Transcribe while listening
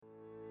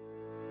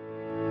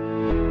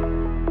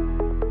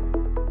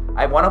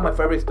one of my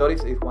favorite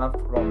stories is one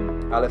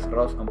from Alex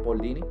Ross and Paul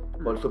Dini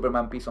called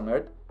Superman Peace on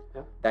Earth.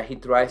 Yeah. That he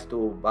tries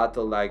to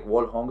battle like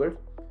world hunger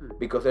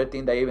because they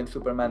think that even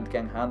Superman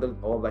can handle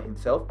all by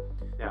himself.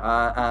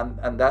 Yeah.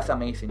 And that's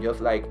amazing. Just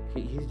like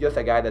he's just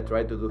a guy that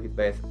tried to do his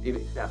best.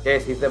 Yeah.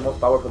 Yes, he's the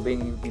most powerful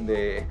being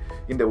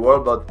in the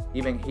world, but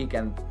even he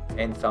can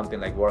end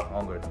something like world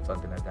hunger and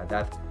something like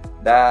that.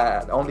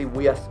 That only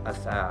we as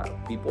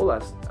people,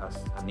 as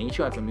a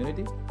nation, a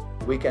community,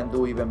 we can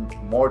do even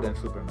more than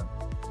Superman.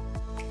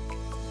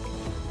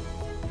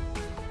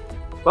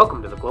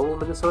 Welcome to the Global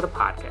Minnesota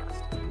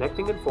Podcast,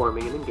 connecting,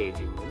 informing, and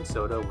engaging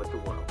Minnesota with the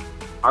world.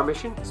 Our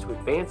mission is to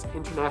advance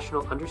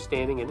international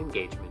understanding and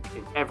engagement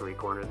in every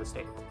corner of the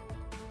state.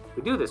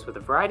 We do this with a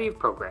variety of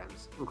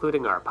programs,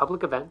 including our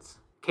public events,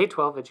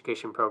 K-12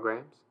 education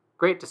programs,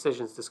 Great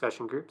Decisions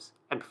discussion groups,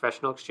 and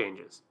professional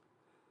exchanges.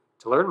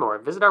 To learn more,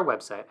 visit our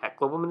website at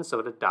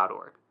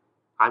globalminnesota.org.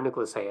 I'm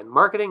Nicholas Hayen,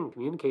 Marketing and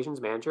Communications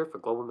Manager for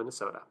Global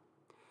Minnesota.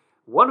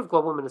 One of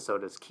Global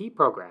Minnesota's key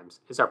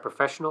programs is our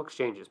Professional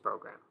Exchanges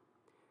program.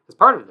 As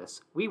part of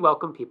this, we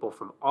welcome people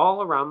from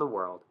all around the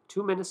world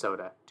to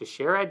Minnesota to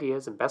share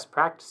ideas and best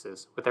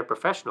practices with their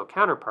professional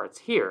counterparts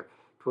here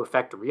to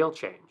effect real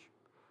change.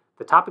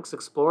 The topics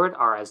explored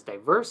are as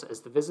diverse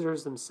as the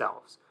visitors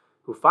themselves,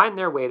 who find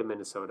their way to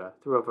Minnesota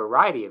through a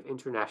variety of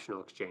international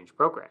exchange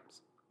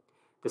programs.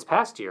 This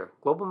past year,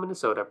 Global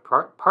Minnesota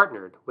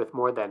partnered with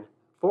more than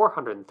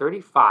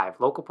 435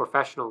 local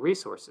professional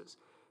resources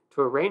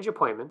to arrange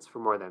appointments for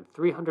more than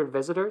 300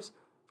 visitors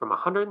from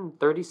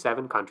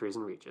 137 countries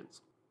and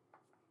regions.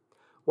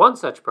 One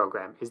such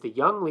program is the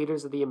Young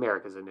Leaders of the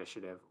Americas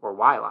Initiative, or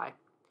YLI.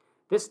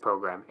 This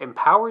program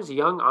empowers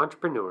young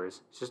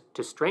entrepreneurs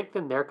to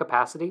strengthen their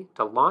capacity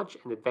to launch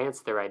and advance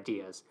their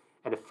ideas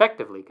and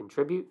effectively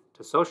contribute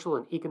to social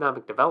and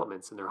economic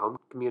developments in their home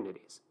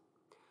communities.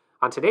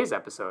 On today's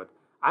episode,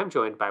 I'm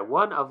joined by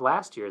one of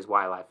last year's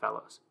YLI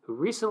Fellows, who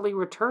recently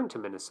returned to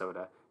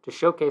Minnesota to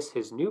showcase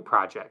his new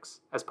projects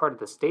as part of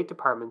the State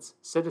Department's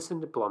Citizen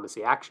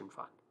Diplomacy Action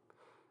Fund.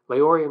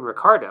 Leorian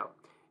Ricardo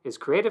is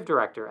creative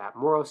director at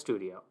Moro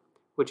Studio,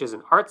 which is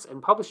an arts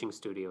and publishing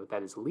studio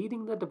that is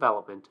leading the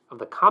development of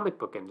the comic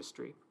book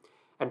industry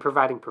and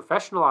providing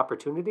professional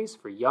opportunities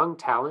for young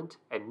talent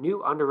and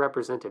new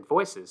underrepresented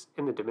voices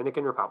in the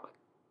Dominican Republic.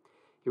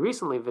 He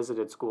recently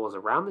visited schools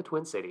around the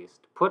Twin Cities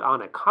to put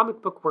on a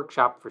comic book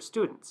workshop for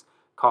students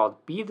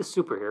called Be the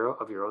Superhero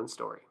of Your Own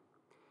Story.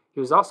 He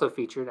was also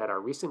featured at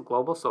our recent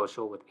Global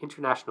Social with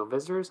international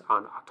visitors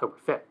on October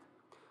 5th.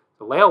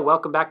 So Leo,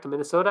 welcome back to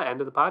Minnesota and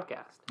to the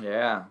podcast.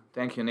 Yeah,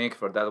 thank you, Nick,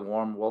 for that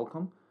warm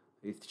welcome.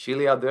 It's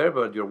chilly out there,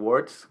 but your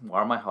words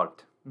warm my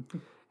heart.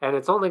 And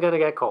it's only going to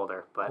get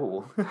colder, but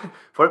Cool.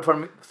 For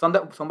me,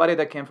 somebody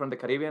that came from the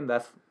Caribbean,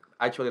 that's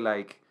actually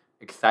like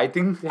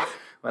exciting.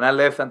 When I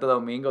left Santo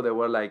Domingo, there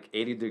were like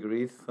 80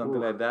 degrees, something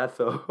like that.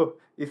 So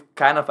it's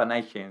kind of a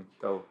nice change.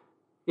 So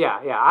yeah,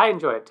 I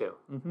enjoy it too.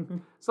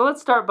 So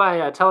let's start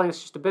by telling us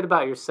just a bit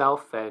about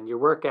yourself and your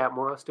work at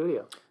Moro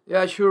Studio.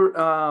 yeah, sure.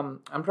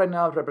 I'm right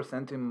now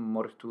representing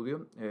Moro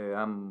Studio.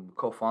 I'm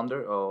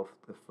co-founder of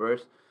the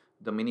first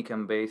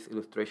Dominican-based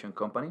illustration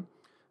company.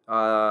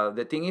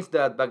 The thing is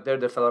that back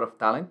there's a lot of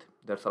talent.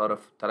 There's a lot of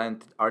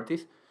talented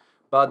artists,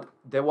 but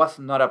there was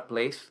not a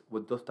place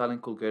where those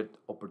talent could get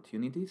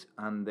opportunities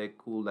and they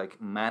could like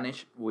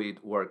manage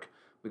with work.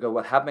 Because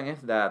what happened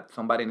is that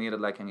somebody needed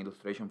like an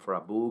illustration for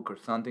a book or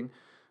something,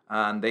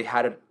 and they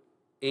had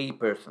a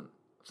person.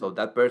 So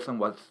that person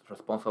was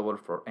responsible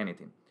for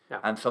anything. Yeah.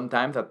 And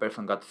sometimes that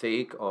person got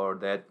sick or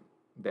that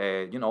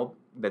the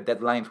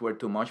deadlines were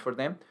too much for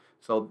them.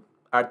 So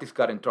artists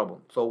got in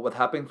trouble. So what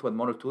happens with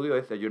Mono Studio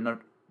is that you're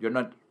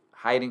not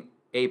hiring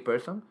a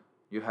person,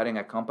 you're hiring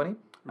a company,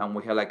 and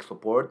we have like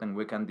support and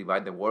we can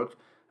divide the work.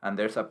 And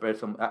there's a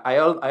person.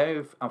 I'm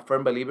a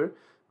firm believer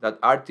that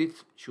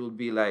artists should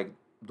be like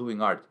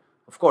doing art.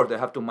 Of course, they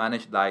have to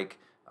manage like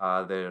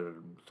their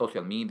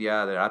social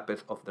media, their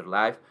aspects of their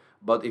life.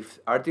 But if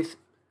artists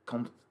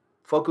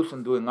focus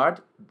on doing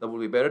art, that will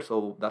be better.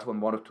 So that's when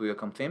Mono Studio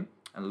comes in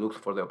and looks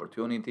for the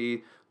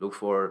opportunity, look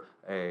for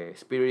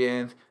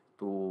experience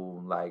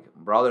to like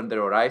broaden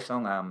their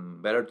horizon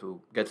and better to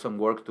get some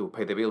work to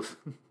pay the bills.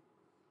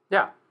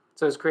 Yeah.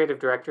 So as creative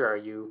director, are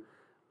you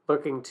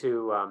looking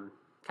to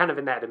kind of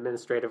in that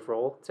administrative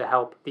role to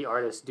help the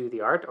artists do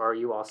the art, or are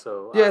you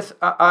also... Yes,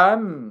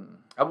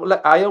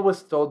 I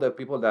always told the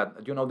people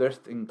that, there's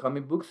in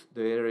comic books,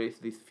 there is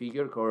this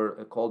figure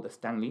called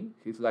Stan Lee.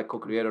 He's like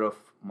co-creator of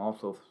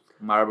most of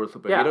Marvel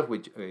superheroes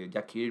with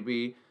Jack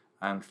Kirby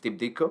and Steve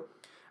Ditko.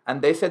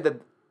 And they said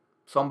that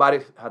somebody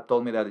had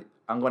told me that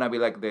I'm going to be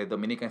like the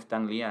Dominican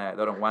Stan Lee, and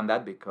I don't want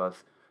that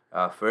because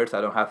first,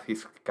 I don't have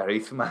his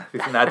charisma,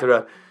 his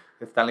natural.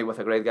 Stan Lee was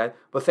a great guy.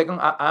 But second,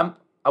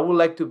 I would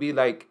like to be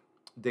like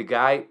the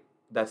guy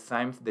that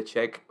signs the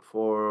check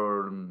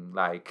for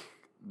like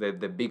the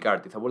big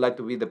artist. I would like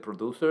to be the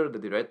producer, the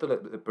director,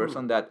 the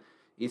person that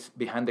is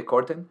behind the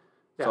curtain,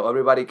 so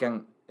everybody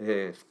can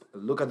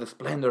look at the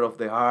splendor of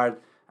the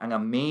art and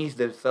amaze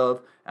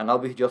themselves. And I'll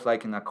be just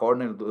like in a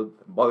corner,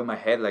 bobbing my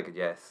head like,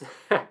 yes,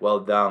 well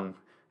done.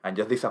 and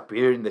just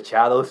disappear in the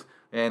shadows.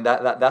 And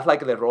that's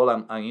like the role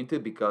I'm into,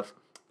 because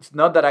it's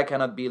not that I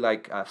cannot be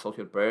like a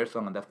social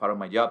person, and that's part of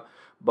my job,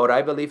 but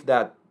I believe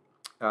that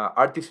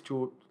artists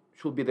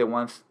should be the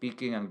ones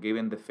speaking and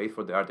giving the face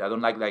for the art. I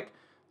don't like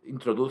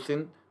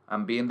introducing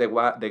and being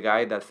the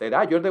guy that said,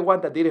 you're the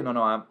one that did it.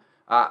 No,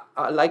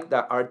 I like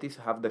that artists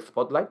have the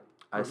spotlight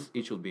as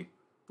it should be.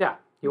 Yeah,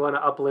 you want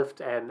to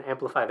uplift and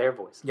amplify their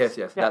voices. Yes.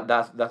 Yeah.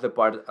 That's the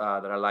part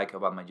that I like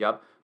about my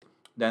job.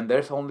 Then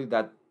there's only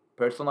that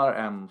personal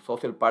and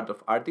social part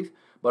of artists,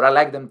 but I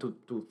like them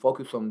to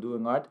focus on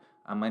doing art,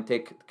 and I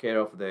take care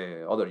of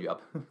the other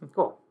job.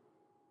 Cool.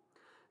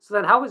 So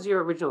then, how was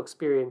your original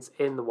experience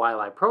in the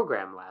YLI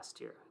program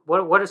last year?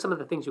 What are some of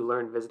the things you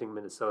learned visiting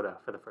Minnesota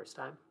for the first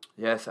time?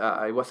 Yes,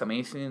 it was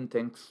amazing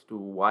thanks to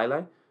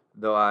Wildlife.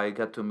 Though I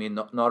got to meet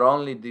not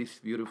only this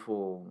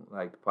beautiful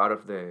like part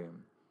of the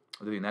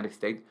United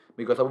States,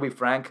 because I'll be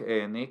frank,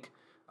 Nick,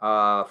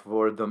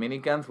 for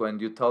Dominicans, when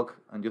you talk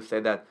and you say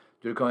that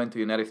you're going to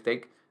United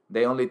States,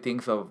 they only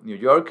think of New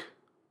York,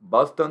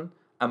 Boston,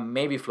 and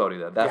maybe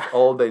Florida. That's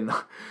all they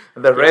know.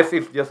 The rest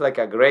is just like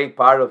a great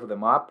part of the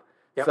map.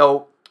 Yep.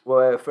 So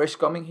first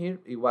coming here,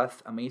 it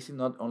was amazing,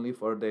 not only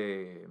for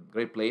the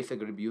great place, the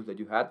great views that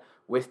you had.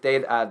 We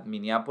stayed at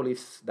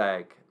Minneapolis,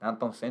 like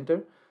downtown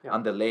center,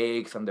 and the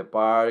lakes and the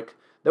park.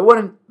 There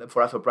weren't,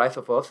 for a surprise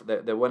of us,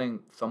 there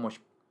weren't so much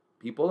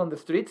people on the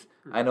streets.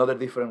 I know there are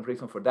different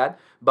reasons for that,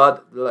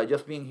 but like,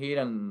 just being here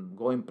and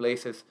going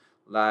places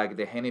like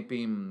the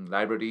Hennepin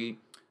Library,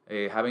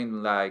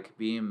 having like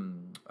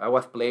been, I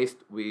was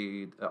placed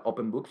with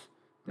open books,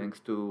 thanks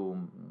to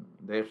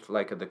there's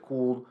like the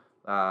cool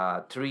they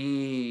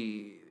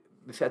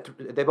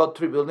bought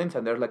 3 buildings,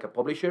 and there's like a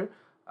publisher,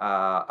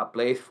 a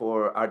place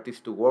for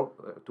artists to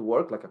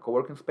work like a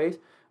co-working space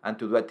and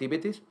to do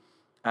activities,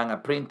 and a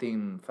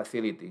printing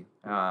facility.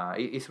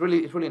 It's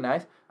really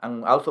nice.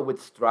 And also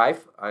with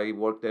Strive, I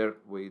worked there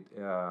with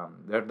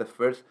they're the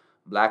first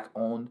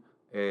black-owned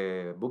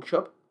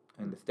bookshop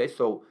in the States.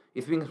 So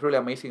it's been really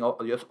amazing.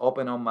 Just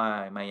open on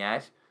my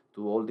eyes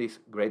to all these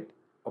great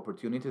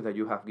opportunities that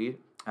you have give.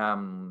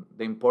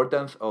 The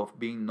importance of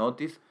being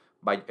noticed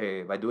by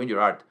doing your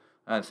art.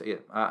 And so,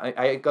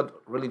 I got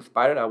really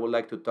inspired. I would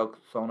like to talk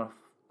some of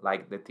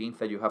like the things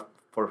that you have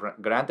for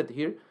granted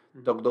here,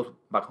 talk those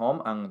back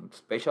home, and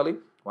especially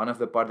one of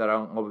the part that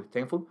I'm always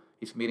thankful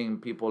is meeting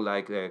people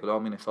like the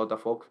Global Minnesota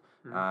folks,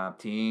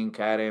 Tim,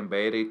 Karen,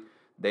 Berit.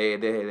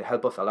 They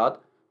help us a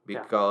lot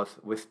because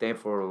we stayed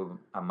for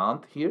a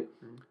month here.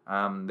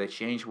 The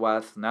change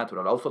was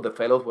natural. Also, the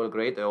fellows were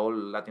great. The all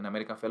Latin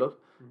American fellows.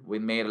 We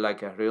made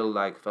like a real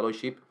like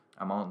fellowship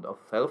amount of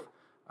self.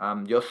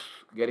 Just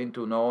getting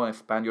to know and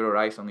expand your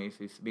horizon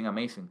is being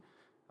amazing.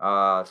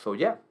 So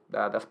yeah,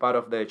 that's part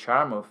of the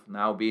charm of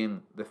now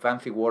being the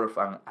fancy word of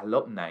an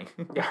alumni.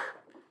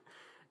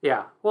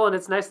 Yeah. Well, and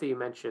it's nice that you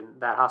mentioned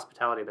that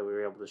hospitality that we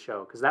were able to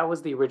show, because that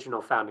was the original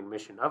founding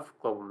mission of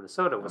Global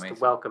Minnesota, was to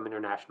welcome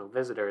international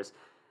visitors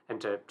and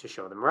to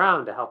show them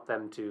around, to help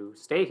them to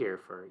stay here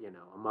for,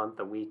 a month,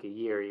 a week, a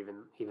year,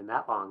 even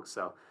that long.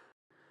 So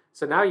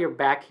now you're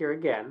back here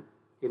again.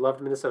 You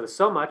loved Minnesota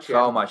so much.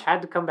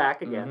 Had to come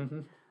back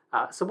again.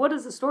 So what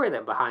is the story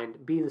then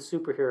behind being the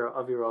superhero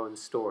of your own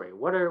story?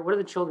 What are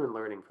the children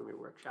learning from your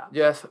workshop?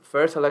 Yes,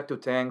 first I'd like to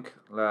thank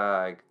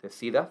like the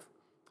CDAF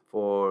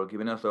for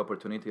giving us the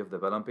opportunity of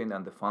developing,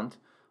 and the fund.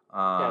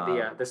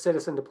 The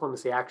Citizen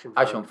Diplomacy Action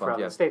Fund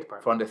from the State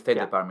Department. From the State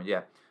Department,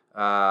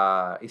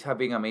 it's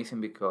been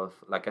amazing because,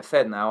 like I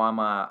said, now I'm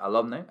an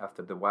alumni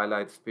after the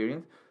Wildlife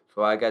experience,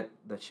 so I got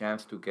the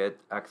chance to get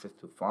access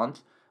to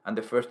funds. And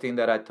the first thing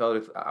that I thought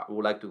is I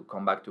would like to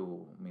come back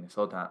to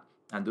Minnesota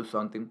and do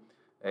something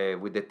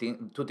with the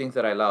two things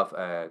that I love,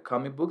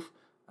 comic books,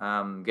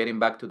 getting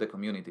back to the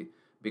community,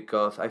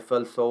 because I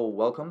felt so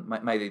welcome.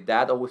 My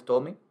dad always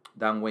told me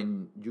that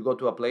when you go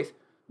to a place,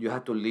 you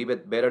have to leave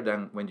it better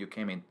than when you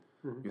came in.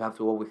 You have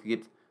to always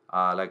get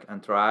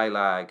and try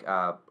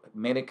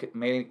make it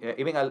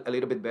even a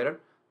little bit better.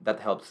 That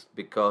helps,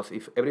 because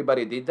if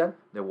everybody did that,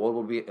 the world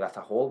will be as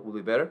a whole will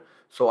be better.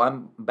 So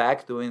I'm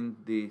back doing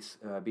this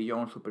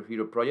Beyond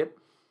Superhero project.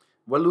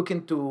 We're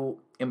looking to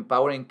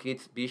empowering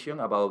kids' vision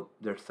about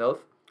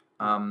themselves,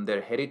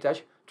 their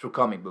heritage through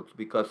comic books.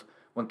 Because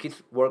when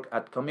kids work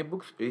at comic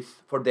books,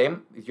 for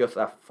them it's just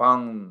a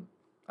fun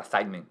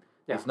assignment.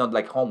 It's not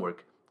like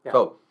homework.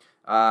 So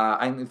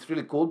and it's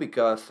really cool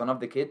because some of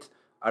the kids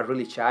are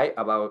really shy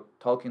about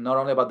talking not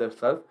only about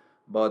themselves,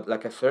 but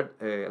like I said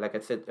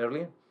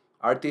earlier,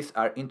 artists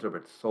are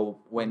introverts. So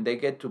when they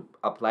get to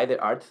apply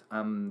their arts,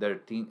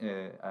 they're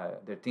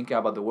thinking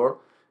about the world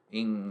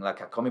in like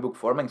a comic book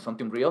form and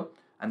something real,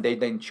 and they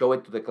then show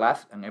it to the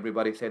class, and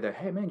everybody say that,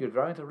 hey man, your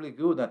drawings are really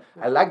good. And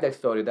I like that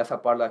story. That's a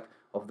part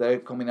of their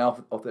coming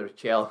out of their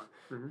shell.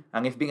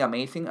 And it's been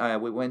amazing.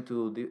 We went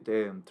to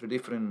the 3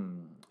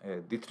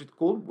 different district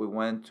schools. We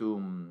went to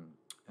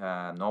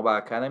Nova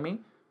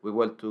Academy. We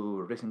went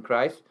to Risen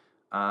Christ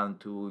and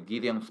to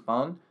Gideon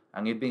Spawn,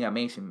 and it's been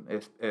amazing.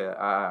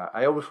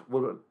 I always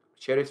will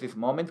cherish these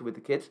moments with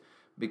the kids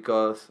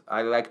because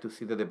I like to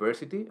see the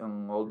diversity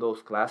in all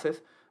those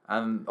classes.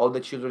 and all the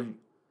children.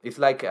 It's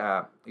like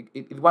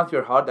it wants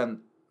your heart and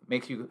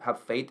makes you have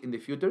faith in the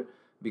future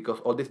because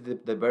all these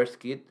diverse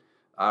kids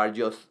are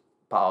just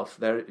pals.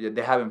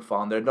 They're having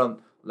fun. They're not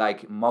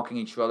like mocking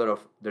each other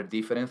of their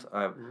difference.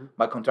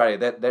 By contrary,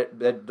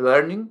 they're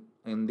learning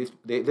in this.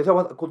 This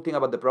was a cool thing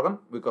about the program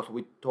because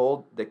we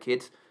told the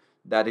kids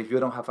that if you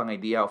don't have an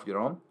idea of your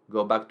own,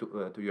 go back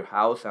to your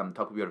house and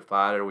talk with your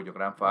father, with your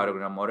grandfather,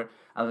 grandmother,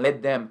 and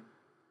let them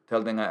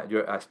tell them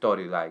a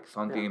story, like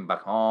something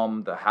back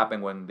home that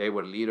happened when they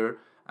were little.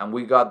 And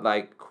we got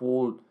like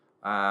cool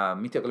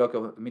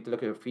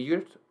mythological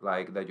figures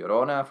like the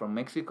Llorona from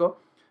Mexico,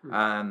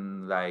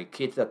 and like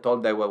kids that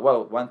told that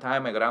well, one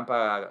time my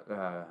grandpa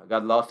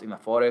got lost in a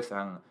forest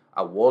and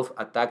a wolf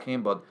attacked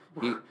him, but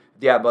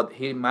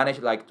he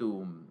managed like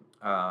to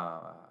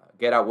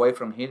get away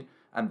from him,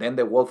 and then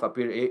the wolf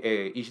appeared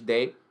each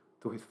day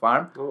to his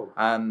farm,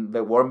 and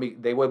the worm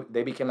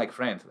they became like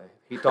friends. Like,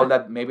 he told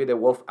that maybe the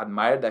wolf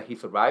admired that he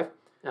survived,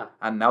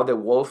 and now the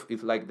wolf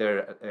is like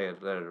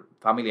their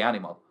family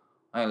animal,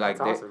 and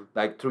like awesome.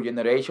 Like through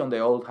generation they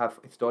all have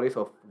stories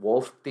of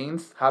wolf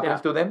things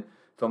happens to them.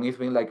 So it's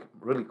been like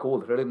really cool,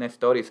 really nice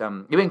stories.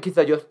 Even kids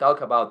that just talk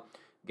about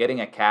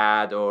getting a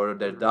cat or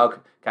their dog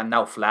can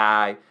now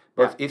fly.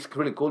 But it's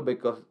really cool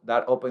because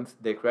that opens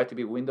the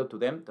creativity window to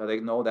them. So they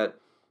know that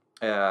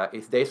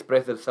if they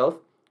express themselves,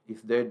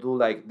 if they do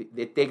like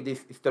they take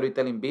this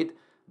storytelling beat,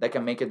 they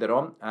can make it their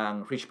own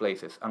and reach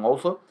places. And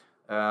also,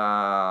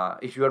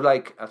 if you're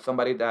like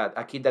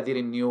a kid that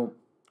didn't knew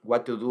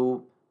what to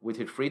do with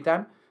his free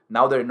time,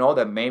 now they know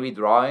that maybe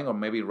drawing or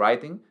maybe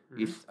writing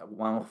is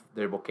one of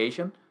their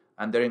vocation.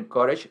 And they're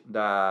encouraged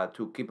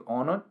to keep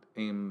on it.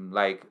 In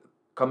like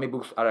comic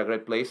books are a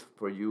great place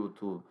for you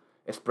to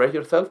express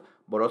yourself,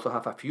 but also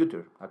have a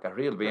future, like a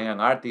real being an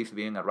artist,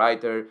 being a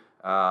writer.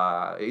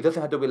 It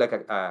doesn't have to be like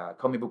a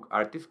comic book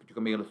artist. You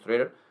can be an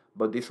illustrator,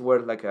 but this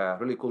was like a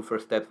really cool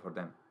first step for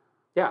them.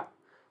 Yeah,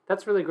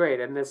 that's really great,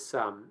 and this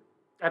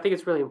I think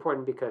it's really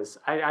important because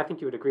I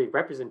think you would agree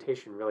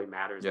representation really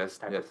matters in this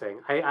type of thing.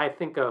 I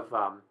think of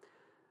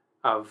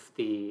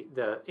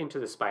the Into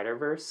the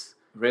Spider-Verse.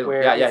 Really?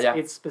 Where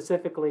it's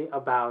specifically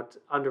about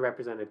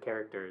underrepresented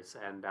characters,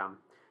 and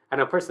I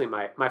know personally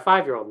my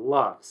 5-year-old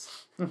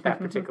loves that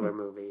particular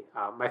movie.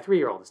 My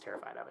 3-year-old is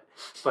terrified of it,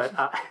 but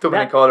too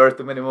many colors,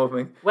 too many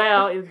movement.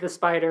 Well, the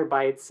spider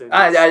bites, and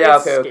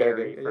it's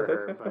scary for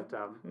her.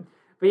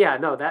 But yeah,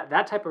 no,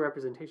 that type of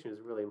representation is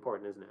really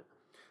important, isn't it?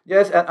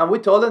 Yes, and we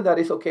told them that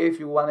it's okay if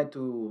you wanted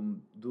to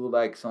do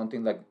like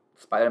something like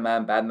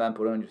Spider-Man, Batman,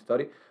 put it on your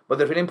story. But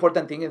the really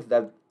important thing is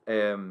that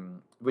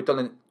we told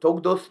them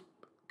take those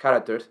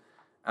characters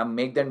and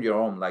make them your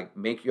own, like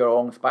make your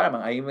own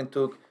Spider-Man. I even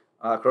took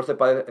Across the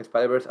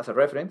Spider-Verse as a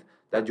reference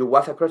that you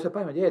was Across the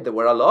Spider-Man. Yeah, there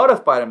were a lot of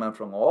Spider-Man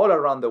from all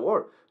around the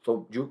world.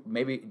 So you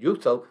maybe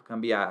yourself can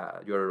be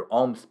your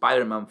own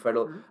Spider-Man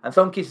fellow. And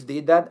some kids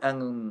did that.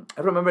 And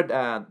I remember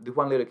this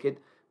one little kid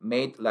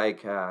made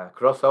like a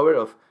crossover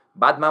of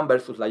Batman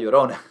versus La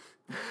Llorona.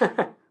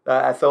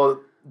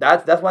 So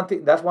that's one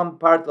thing. That's one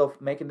part of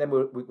making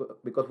them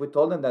because we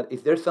told them that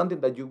if there's something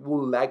that you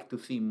would like to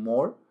see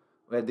more,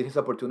 well, this is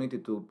opportunity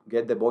to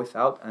get the voice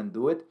out and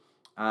do it.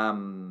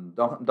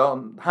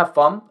 Don't have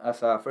fun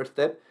as a first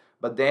step,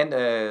 but then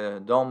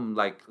don't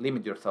like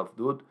limit yourself,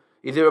 dude.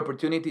 It's your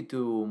opportunity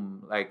to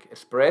like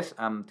express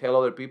and tell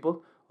other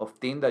people of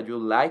things that you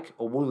like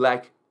or would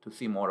like to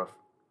see more of.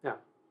 Yeah.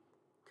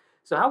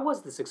 So how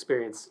was this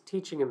experience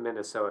teaching in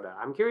Minnesota?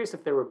 I'm curious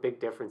if there were big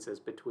differences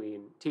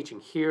between teaching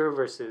here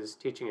versus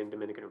teaching in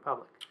Dominican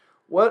Republic.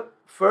 Well,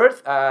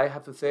 first I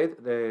have to say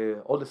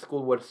all the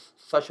school was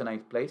such a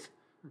nice place.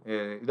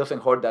 It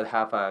doesn't hurt that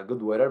have a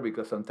good weather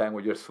because sometimes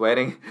when you're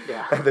sweating,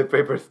 the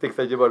paper sticks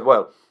at you. But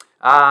well,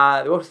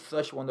 there were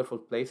such wonderful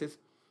places.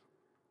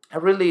 I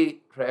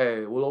really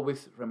will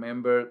always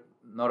remember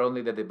not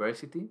only the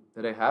diversity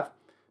that I have,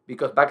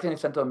 because back in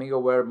Santo Domingo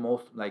we're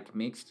most like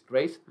mixed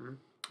race,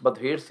 but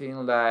here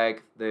seeing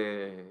like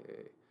the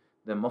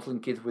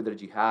Muslim kids with their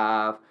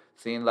hijab,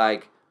 seeing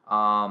like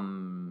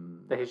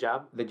the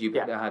hijab, the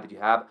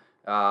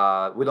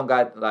hijab. We don't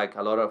got like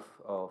a lot of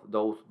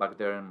those back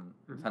there in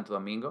Santo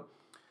Domingo,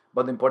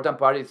 but the important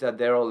part is that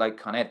they're all like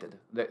connected.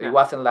 It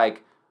wasn't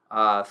like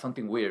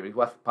something weird. It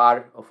was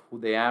part of who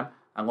they are,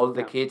 and all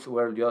the kids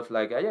were just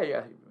like,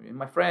 you're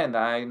my friend.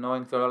 I know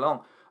him so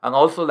long, and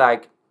also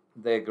like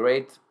the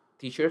great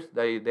teachers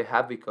they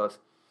have because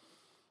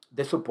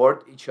they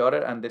support each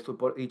other and they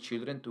support each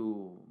children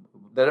to.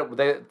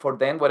 They for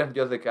them wasn't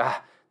just like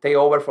take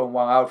over for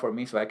 1 hour for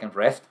me so I can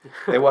rest.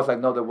 They was like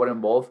no, they were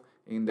involved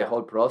in the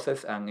whole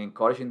process and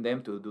encouraging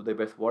them to do the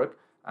best work.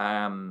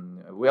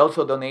 We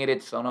also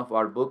donated some of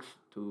our books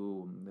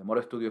to the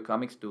Moro Studio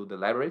Comics to the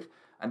libraries,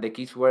 and the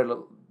kids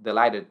were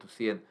delighted to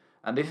see it.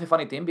 And this is a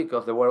funny thing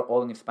because they were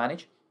all in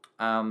Spanish.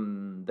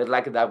 They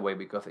like it that way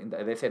because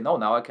they said, no,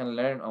 now I can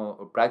learn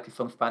or practice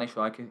some Spanish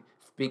so I can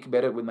speak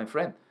better with my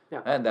friend.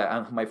 Yeah.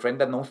 And my friend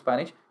that knows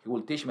Spanish, he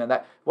will teach me. And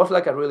that was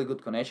like a really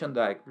good connection.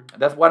 Like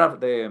that's one of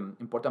the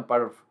important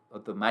part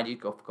of the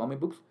magic of comic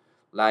books.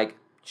 Like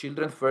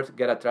children first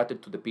get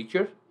attracted to the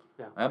pictures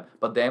Yeah.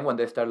 But then when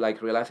they start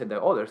like realizing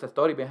that, oh, there's a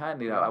story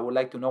behind it, I would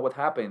like to know what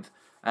happens,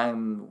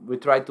 and we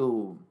try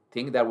to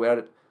think that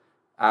we're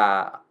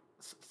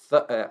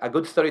a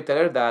good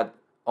storyteller, that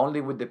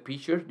only with the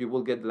pictures you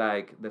will get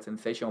like the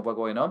sensation of what's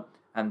going on,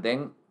 and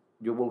then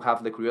you will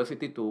have the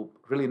curiosity to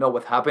really know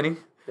what's happening,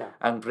 Yeah.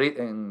 and read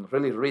and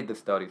really read the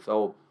story.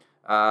 So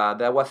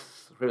that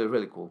was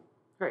really cool.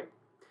 Great.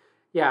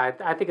 Yeah,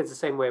 I think it's the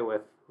same way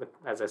with,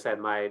 as I said,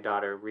 my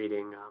daughter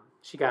reading.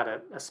 She got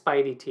a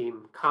Spidey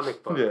Team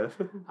comic book. Yes.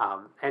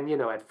 And,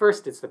 at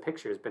first it's the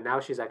pictures, but now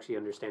she's actually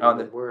understanding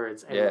the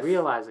words and yes.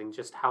 realizing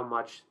just how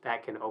much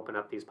that can open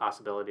up these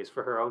possibilities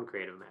for her own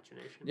creative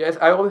imagination. Yes,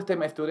 I always tell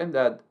my students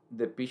that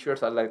the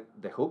pictures are like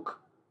the hook.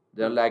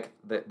 They're like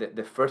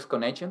the first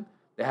connection.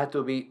 They have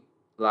to be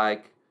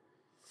like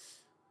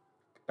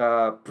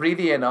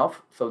pretty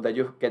enough so that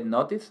you get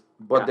noticed,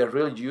 but the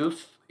real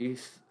use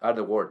are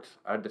the words,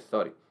 are the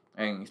story.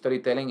 And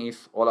storytelling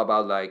is all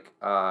about like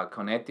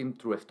connecting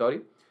through a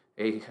story.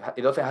 It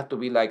doesn't have to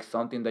be like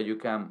something that you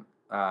can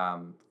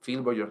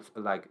feel where you're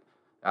like,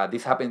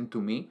 this happened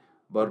to me,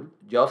 but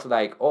just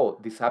like, oh,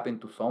 this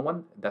happened to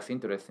someone, that's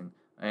interesting.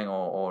 And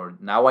or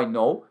now I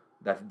know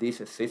that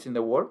this exists in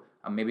the world,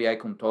 and maybe I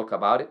can talk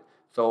about it.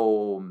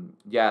 So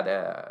yeah,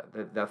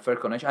 the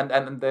first connection,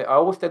 and I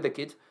always tell the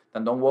kids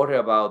that don't worry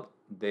about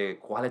the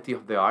quality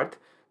of the art.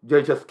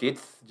 They're just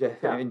kids,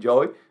 just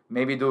enjoy.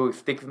 Maybe do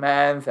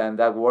stickmans, and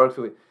that works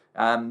with.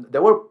 And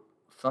there were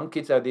some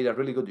kids that did a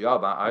really good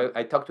job.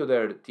 I talked to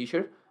their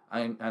teacher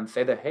and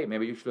said that, hey,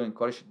 maybe you should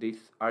encourage this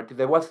artist.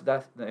 There was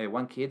that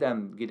one kid,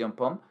 and Gideon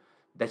Pom,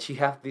 that she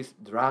has this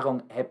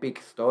dragon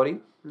epic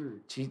story.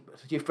 She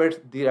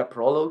first did a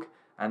prologue,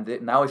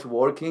 and now is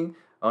working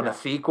on a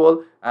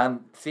sequel.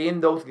 And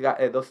seeing those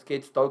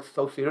kids talk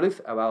so serious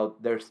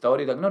about their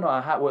story, like, no,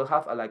 we'll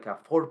have like a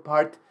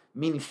 4-part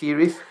mini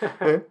series.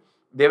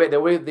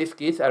 There were these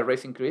kids at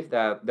Racing Chris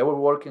that they were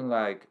working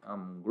like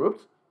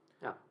groups,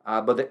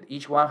 but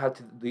each one had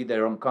to do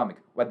their own comic.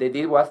 What they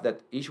did was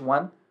that each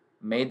one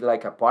made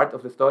like a part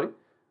of the story.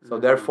 So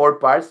there are 4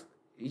 parts,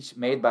 each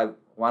made by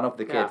one of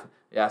the kids.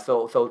 Yeah.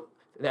 So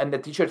and the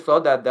teacher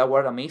thought that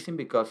were amazing,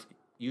 because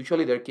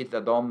usually there are kids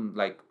that don't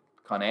like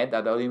connect,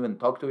 that don't even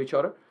talk to each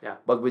other. Yeah.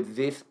 But with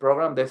this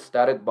program, they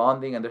started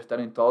bonding, and they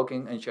started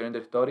talking and sharing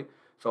their story.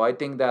 So I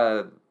think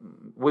that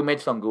we made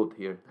some good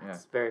here.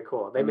 That's very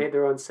cool. They made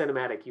their own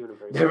cinematic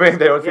universe. They made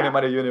their own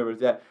cinematic universe,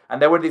 yeah.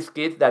 And there were these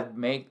kids that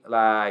make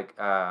like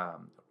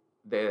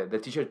the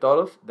teacher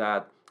told us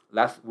that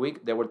last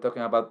week they were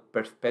talking about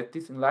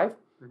perspectives in life.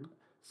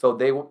 So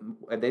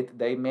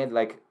they made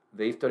like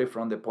the history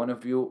from the point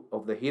of view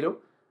of the hero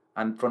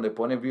and from the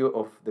point of view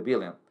of the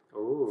villain.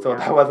 Ooh, so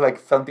that was like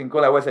something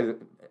cool. I was like,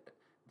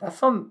 that's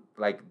some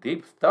like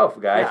deep stuff,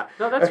 guys. Yeah,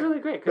 no, that's really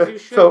great, because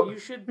you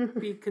should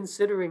be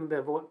considering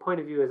the point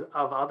of view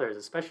of others,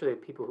 especially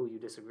people who you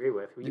disagree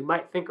with, who you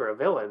might think are a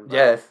villain,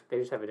 but they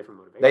just have a different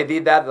motivation. They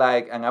did that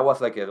and I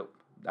was like,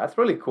 that's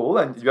really cool.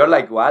 And you're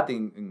like, what,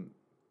 in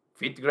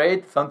 5th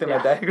grade, something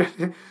like that?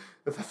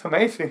 That's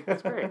amazing.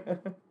 That's great.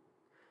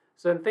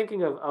 So in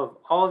thinking of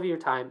all of your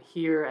time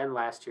here and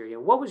last year,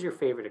 what was your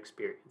favorite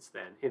experience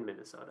then in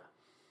Minnesota?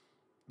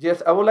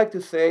 Yes, I would like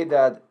to say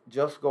that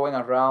just going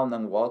around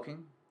and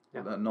walking,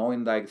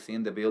 knowing, like,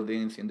 seeing the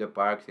buildings, seeing the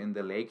parks, seeing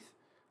the lakes.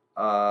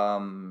 Back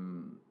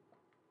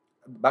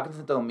in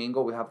Santo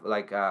Domingo, we have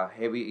like a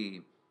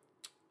heavy,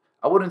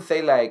 I wouldn't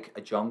say like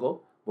a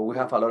jungle, but we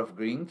have a lot of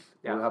greens.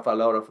 We have a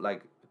lot of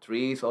like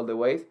trees all the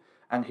ways.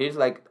 And here's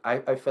like,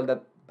 I felt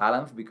that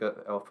balance because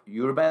of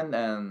urban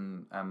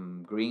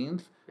and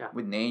greens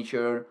with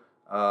nature.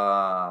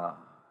 That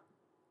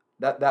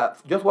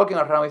just walking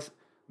around is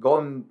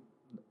going,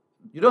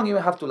 you don't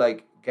even have to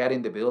like get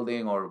in the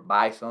building or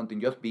buy something,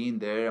 just being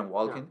there and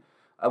walking.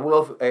 I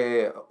love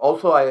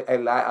also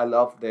I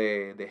love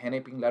the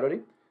Hennepin Library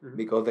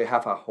because they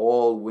have a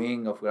whole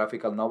wing of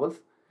graphical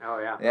novels. Oh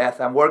yeah. Yes,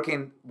 I'm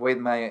working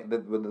with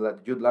the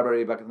youth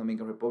library back in the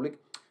Dominican Republic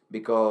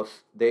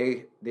because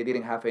they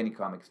didn't have any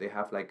comics. They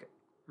have like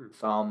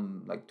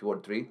some like 2 or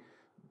 3,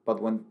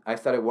 but when I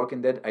started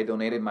working there, I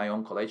donated my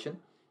own collection.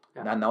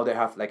 And now they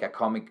have like a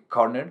comic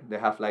corner. They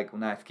have like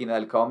una esquina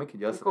del cómic,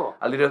 just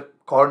a little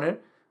corner.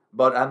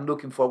 But I'm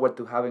looking forward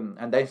to having,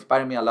 and that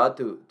inspired me a lot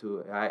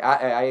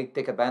I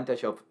take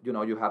advantage of,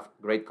 you have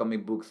great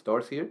comic book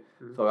stores here.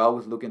 So I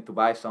was looking to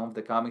buy some of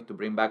the comics to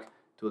bring back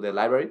to the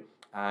library.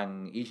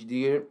 And each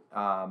year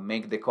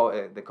make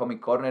the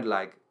comic corner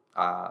like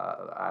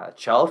a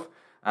shelf,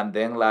 and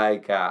then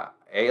like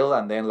ale,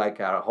 and then like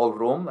a whole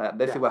room.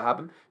 Let's see what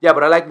happens. Yeah,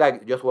 but I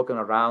like just walking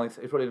around.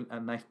 It's really a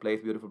nice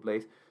place, beautiful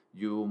place.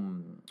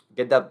 You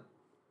get that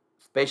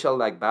special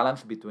like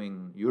balance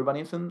between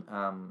urbanism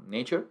and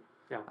nature.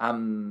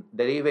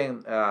 They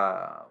even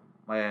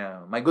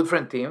my good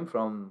friend Tim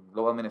from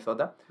Global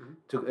Minnesota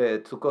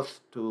took us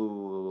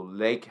to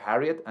Lake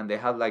Harriet, and they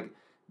have like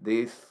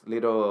this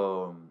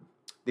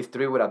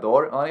tree with a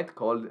door on it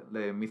called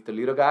the Mr.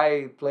 Little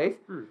Guy place,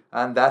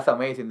 and that's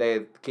amazing.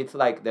 The kids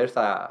like there's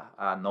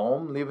a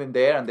gnome living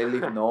there, and they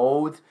leave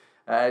notes.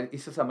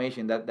 It's just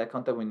amazing that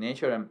contact with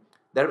nature, and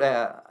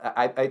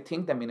I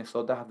think that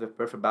Minnesota has the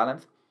perfect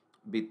balance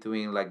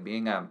between like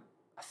being a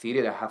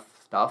city that has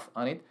stuff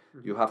on it.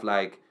 You have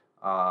like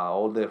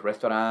all the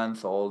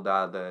restaurants, all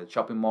the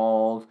shopping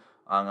malls,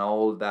 and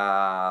all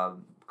the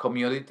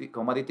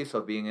commodities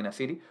of being in a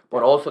city,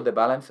 but also the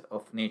balance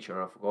of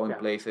nature, of going Yeah.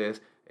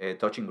 places,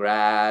 touching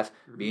grass,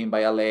 being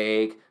by a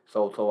lake.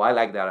 So I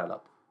like that a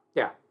lot.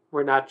 Yeah,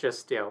 we're not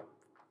just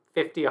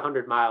 50,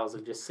 100 miles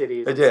of just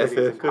cities and Yes,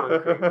 cities yes. and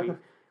concrete.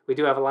 We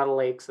do have a lot of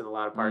lakes and a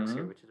lot of parks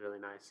here, Mhm. which is really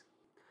nice.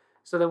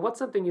 So then, what's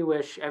something you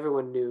wish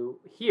everyone knew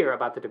here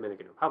about the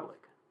Dominican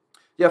Republic?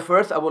 Yeah,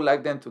 first I would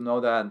like them to know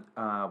that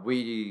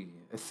we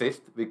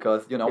exist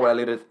because we're a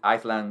little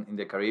island in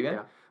the Caribbean,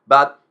 Yeah.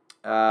 but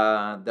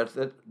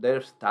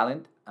there's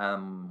talent.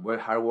 We're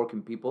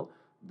hardworking people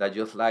that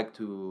just like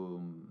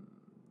to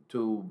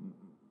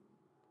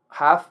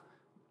have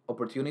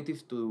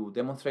opportunities to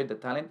demonstrate the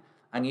talent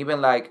and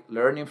even like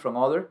learning from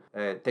others,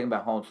 take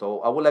back home. So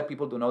I would like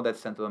people to know that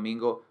Santo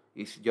Domingo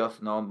is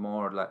just not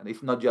more like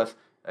it's not just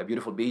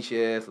beautiful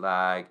beaches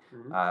like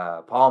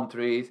palm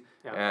trees.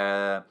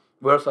 Yeah.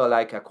 We're also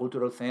like a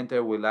cultural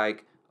center. We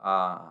like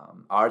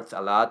arts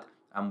a lot,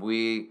 and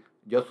we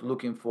just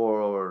looking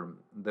for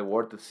the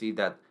world to see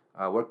that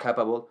we're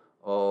capable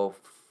of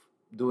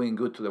doing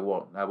good to the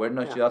world. We're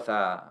not Yeah. just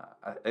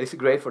it's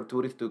great for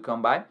tourists to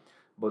come by,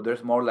 but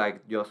there's more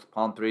like just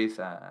palm trees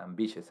and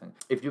beaches. And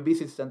if you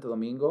visit Santo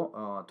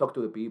Domingo, talk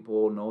to the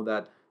people, know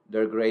that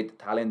there's great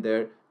talent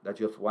there that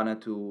just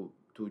wanted to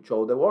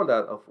show the world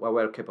that of what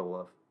we're capable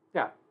of.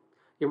 Yeah.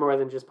 You're more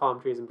than just palm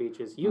trees and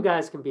beaches. You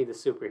guys can be the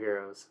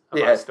superheroes of our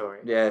Yes, story.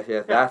 yes,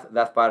 yes.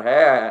 That's part. Hey,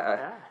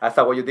 Yeah. I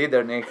saw what you did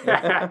there, Nick.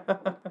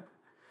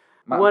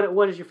 Ma-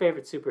 What is your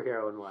favorite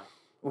superhero and why?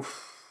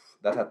 Oof,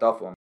 that's a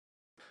tough one.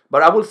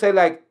 But I would say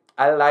like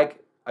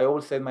I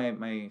always say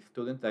my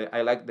students that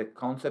I like the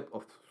concept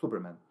of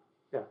Superman.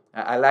 Yeah.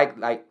 I like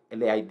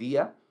the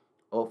idea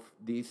of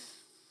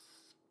this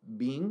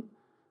being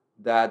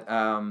that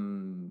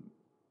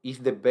is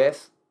the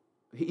best.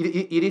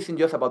 It isn't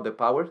just about the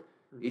powers.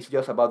 It's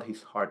just about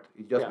his heart.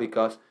 It's just Yeah.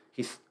 because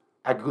he's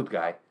a good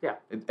guy. Yeah.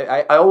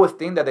 I always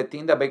think that the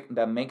thing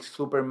that makes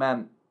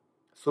Superman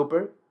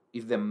super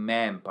is the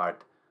man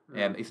part.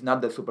 It's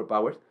not the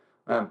superpowers.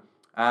 Yeah.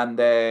 And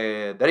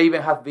there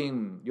even have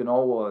been,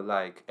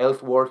 like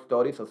Elseworld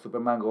stories of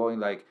Superman going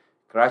like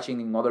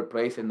crashing in other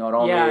places, not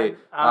only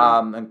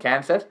in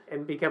Kansas,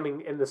 And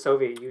becoming in the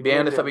Soviet Union. being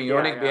in the and- Soviet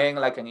Union, being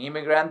like an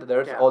immigrant.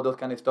 There's Yeah. all those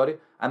kind of stories,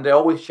 and they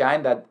always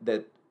shine that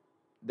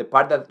the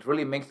part that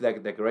really makes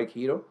the great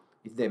hero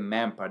is the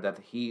man part. That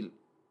he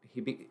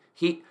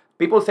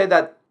people say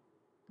that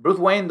Bruce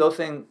Wayne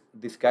doesn't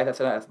disguise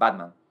as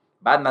Batman.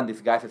 Batman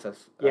disguises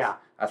as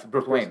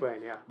Bruce Wayne.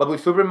 Yeah. But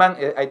with Superman,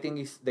 I think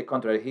it's the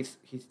contrary. He's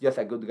just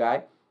a good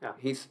guy. Yeah.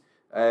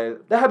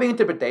 There have been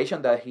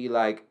interpretation that he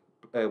like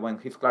when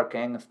he's Clark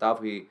Kent and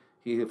stuff, he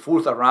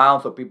fools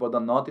around so people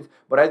don't notice.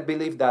 But I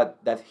believe that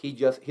he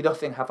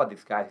doesn't have a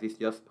disguise. He's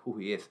just who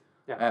he is.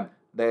 Yeah.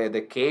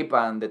 The cape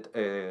and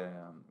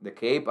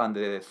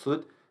the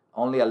suit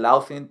only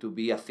allows him to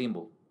be a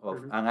symbol of,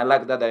 and I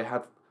like that I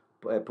have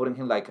putting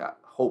him like a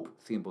hope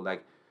symbol.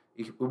 Like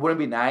it wouldn't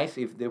be nice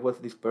if there was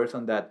this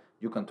person that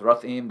you can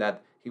trust him,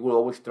 that he will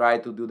always try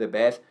to do the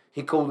best.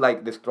 He could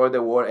like destroy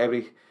the world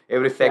every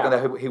second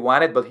that he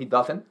wanted, but he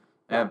doesn't.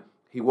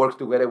 He works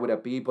together with the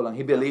people, and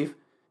he believes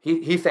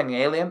he's an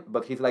alien,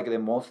 but he's like the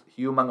most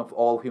human of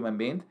all human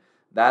beings.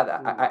 That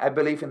I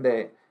believe in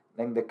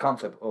the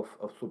concept of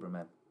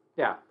Superman.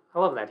 Yeah. I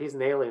love that. He's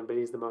an alien, but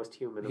he's the most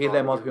human. He's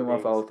the most human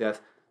of all.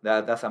 Yes,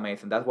 that's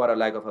amazing. That's what I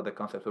like about the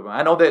concept of Superman.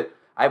 I know that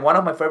one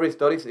of my favorite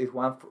stories is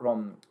one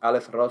from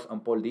Alex Ross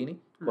and Paul Dini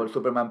called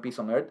Superman Peace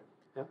on Earth.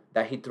 Yeah.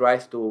 That he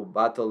tries to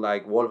battle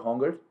like world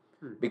hunger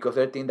because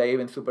they think that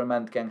even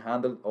Superman can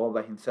handle all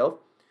by himself.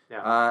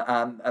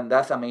 Yeah. And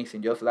that's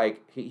amazing. Just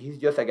like he's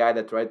just a guy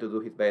that tried to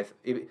do his best.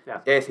 Yeah.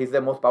 Yes, he's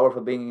the most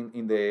powerful being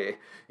in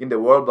the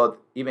world, but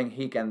even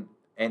he can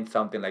end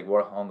something like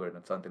world hunger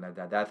and something like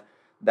that.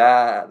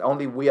 That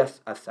only we as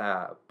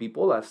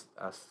people, as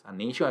a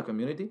nation, a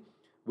community,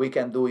 we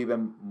can do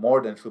even more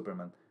than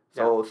Superman.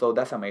 So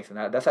that's amazing.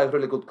 That's a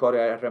really good quote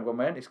I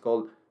recommend. It's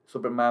called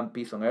Superman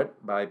Peace on Earth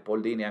by Paul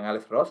Dini and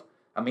Alex Ross.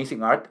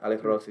 Amazing art.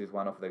 Alex Ross is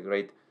one of the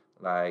great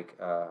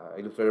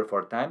illustrators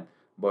for our time.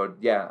 But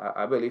yeah,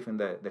 I believe in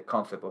the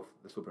concept of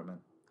the Superman.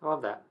 I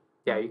love that.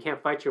 Yeah, you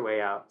can't fight your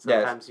way out.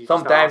 Yes. You just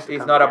Sometimes have to it's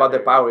come not about the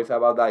together. power. It's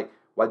about like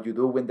what you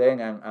do with them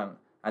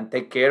and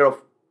take care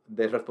of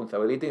the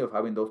responsibility of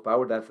having those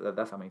powers.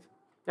 That's amazing.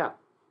 Yeah.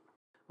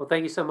 Well,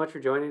 thank you so much for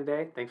joining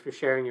today. Thanks for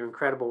sharing your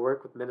incredible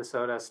work with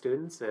Minnesota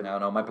students. And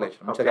No, my pleasure.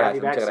 hope Muchas to have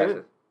you gracias. back Muchas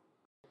soon. gracias.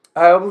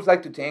 I would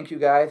like to thank you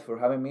guys for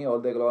having me. All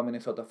the Global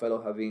Minnesota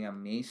Fellows have been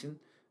amazing.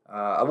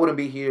 I wouldn't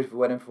be here if it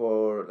wasn't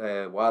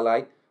for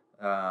Wildlife.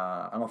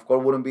 And of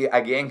course, wouldn't be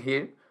again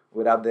here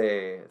without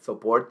the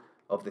support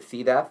of the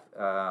CDAF.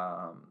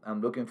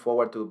 I'm looking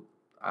forward to,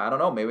 I don't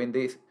know, maybe in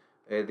this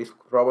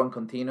program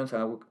continues.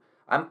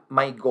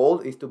 My goal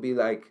is to be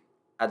like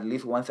at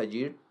least once a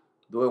year,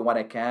 doing what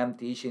I can,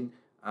 teaching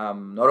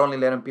Not only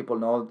letting people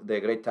know the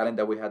great talent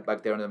that we had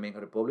back there in the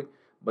Dominican Republic,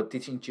 but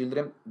teaching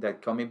children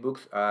that comic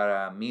books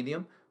are a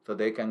medium so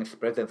they can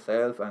express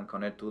themselves and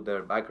connect to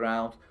their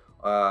backgrounds.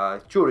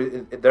 Sure,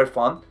 they're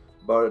fun,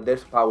 but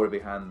there's power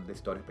behind the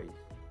story pages.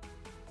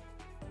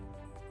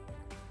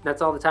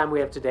 That's all the time we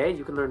have today.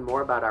 You can learn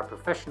more about our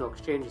professional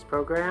exchanges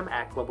program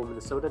at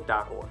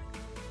globalminnesota.org.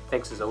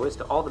 Thanks as always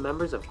to all the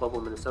members of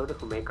Global Minnesota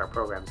who make our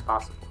programs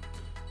possible.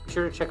 Be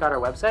sure to check out our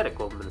website at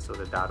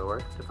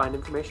globalminnesota.org to find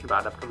information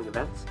about upcoming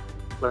events,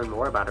 learn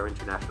more about our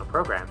international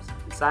programs,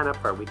 and sign up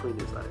for our weekly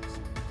newsletters.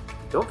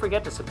 Don't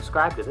forget to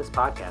subscribe to this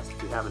podcast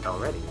if you haven't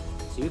already,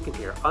 so you can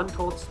hear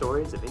untold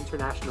stories of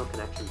international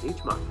connections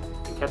each month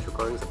and catch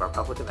recordings of our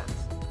public events.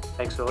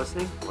 Thanks for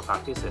listening, and we'll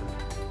talk to you soon.